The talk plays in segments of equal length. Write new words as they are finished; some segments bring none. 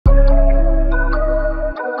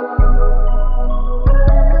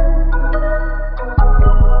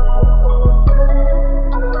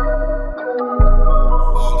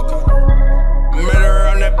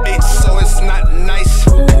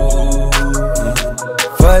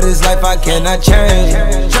For this life I cannot change.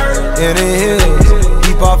 In the hills,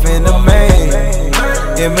 deep off in the main.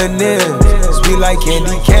 M&M's, sweet like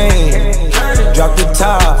candy cane. Drop the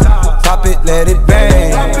top, pop it, let it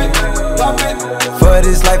bang. For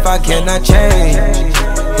this life I cannot change.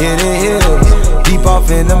 In the hills, deep off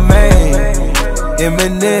in the main.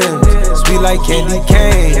 M&M's, sweet like candy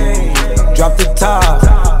cane. Drop the top,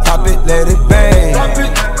 pop it, let it bang.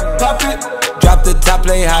 Drop the top,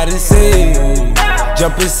 play hide and seek.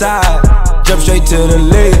 Jump inside, jump straight to the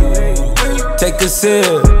lip. Take a sip,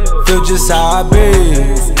 feel just how I be.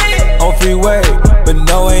 On freeway, but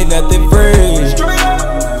no, ain't nothing free.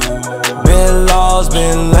 Been lost,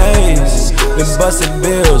 been lanes, been bustin'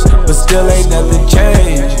 bills, but still ain't nothing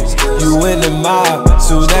changed. You in the mob,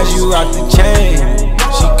 soon as you rock the chain.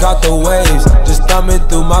 She caught the waves, just thumbing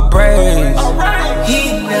through my braids.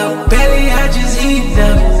 Heatin' up, belly, I just heatin'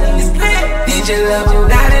 up. Need your love,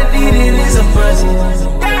 now that need it is a buzz.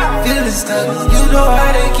 Feelin' stuck, you know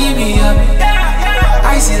how to keep me up.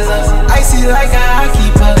 Icy love, icy like how I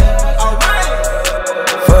keep up.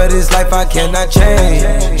 For this life I cannot change.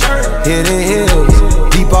 Hidden hills,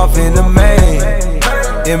 deep off in the main.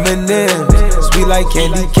 M&M's, sweet like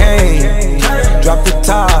candy cane. Drop the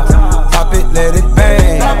top, pop it, let it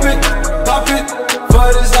bang. Pop it,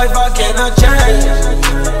 for this life I cannot change.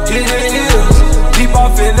 Hidden hills, deep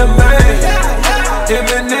off in the main.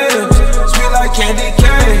 M&M's, sweet like candy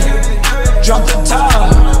cane. Drop the top,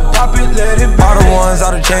 pop it, let it bang. All the ones,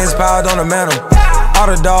 all the chains piled on the mantle. All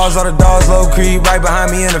the dogs, low creep, right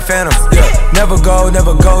behind me in the phantom. Yeah, never go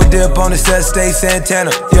dip on the set, stay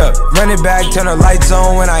Santana. Yeah, run it back, turn the lights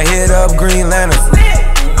on when I hit up Green Lantern.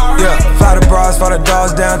 Yeah, fly the bras, fly the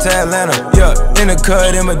dogs down to Atlanta. Yeah, in the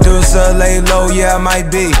cut, in Medusa, lay low, yeah, I might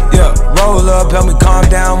be. Yeah, roll up, help me calm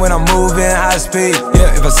down when I'm moving high speed.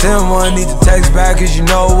 Yeah, if I send one, need to text back, cause you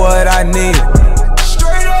know what I need.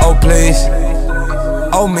 Oh please,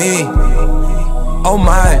 oh me, oh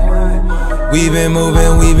my. We been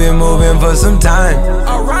moving for some time.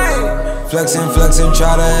 Alright. Flexing,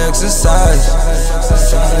 try to exercise.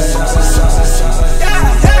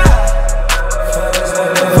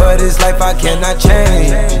 For this life I cannot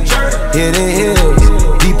change. Hidden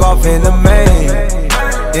hills, deep off in the main.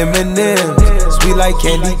 M&M's, sweet like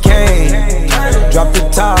candy cane. Drop the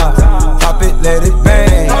top, pop it, let it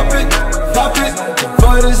bang. Pop it,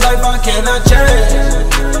 for this life I cannot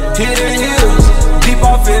change. Hidden hills, deep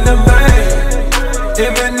off in the main.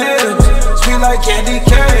 M&M's, sweet like candy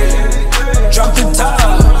cane. Drop the top.